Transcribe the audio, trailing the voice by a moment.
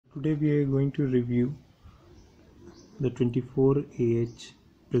Today we are going to review the 24Ah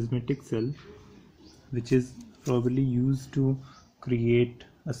prismatic cell, which is probably used to create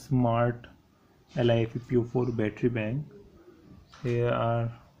a smart LiFePO4 battery bank. Here are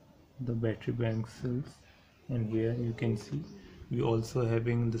the battery bank cells, and here you can see we also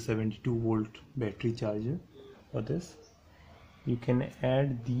having the 72-volt battery charger for this. You can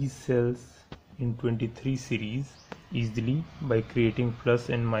add these cells in 23 series easily by creating plus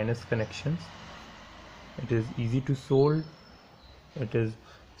and minus connections. It is easy to solder, it is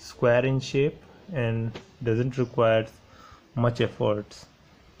square in shape and doesn't require much efforts,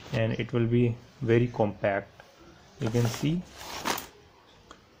 and it will be very compact. You can see,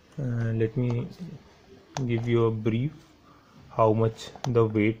 let me give you a brief how much the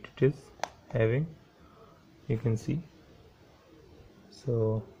weight it is having. You can see,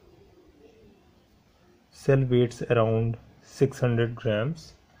 so cell weights around 600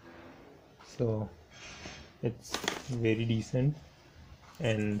 grams, so it's very decent.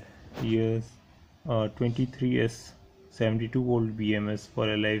 And here's 23S 72-volt BMS for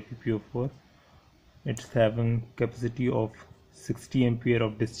LiFePO4. It's having capacity of 60 ampere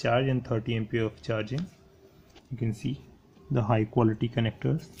of discharge and 30 ampere of charging. You can see the high quality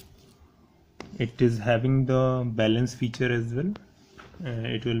connectors. It is having the balance feature as well.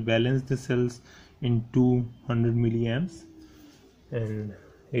 It will balance the cells in 200 milliamps, and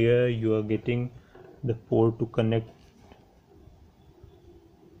here you are getting the port to connect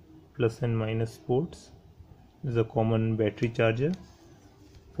plus and minus ports. This is a common battery charger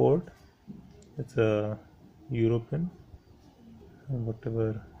port. It's a European,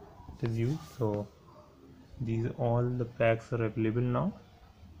 whatever it is used. So these all the packs are available now,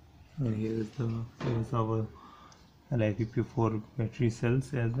 and here's our LiFePO4 battery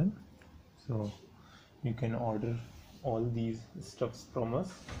cells as well. So you can order all these stuffs from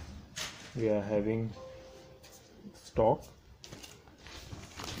us. We are having stock.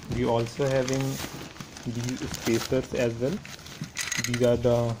 We also having these spacers as well. These are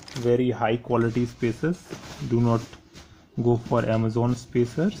the very high quality spacers. Do not go for Amazon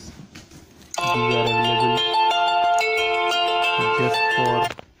spacers. These are available just for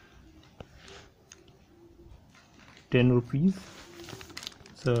 10 rupees.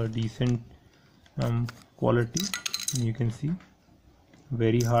 It's a decent quality. You can see,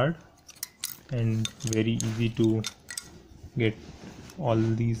 very hard and very easy to get all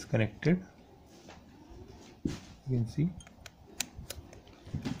these connected. You can see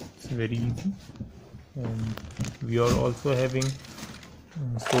it's very easy. And we are also having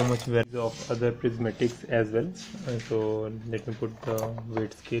so much variety of other prismatics as well. So let me put the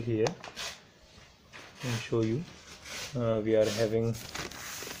weight scale here and show you. We are having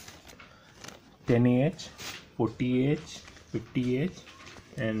 10Ah, 40Ah, 50Ah,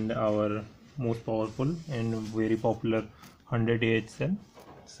 and our most powerful and very popular 100Ah cell.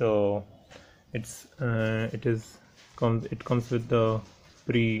 So it comes with the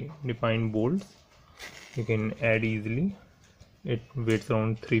pre-defined bolts. You can add easily. It weighs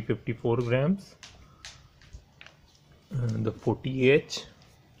around 354 grams. The 40Ah, you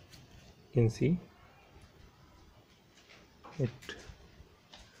can see it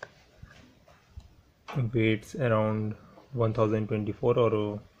weighs around 1024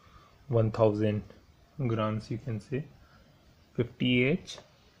 or 1000 grams, you can say. 50Ah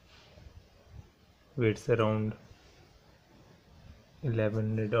weighs around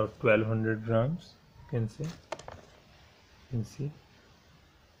 1100 or 1200 grams, you can say. You can see,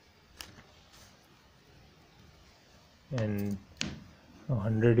 and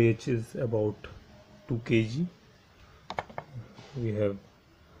 100Ah is about 2 kg. We have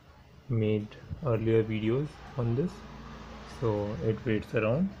made earlier videos on this, so it weighs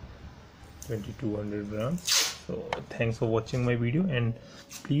around 2200 grams. So thanks for watching my video, and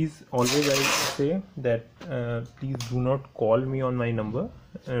please, always I say that please do not call me on my number.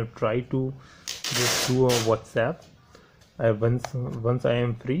 Try to just do a WhatsApp. Once I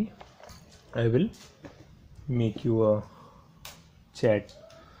am free, I will make you a chat.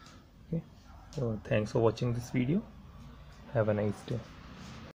 Okay, so thanks for watching this video. Have a nice day.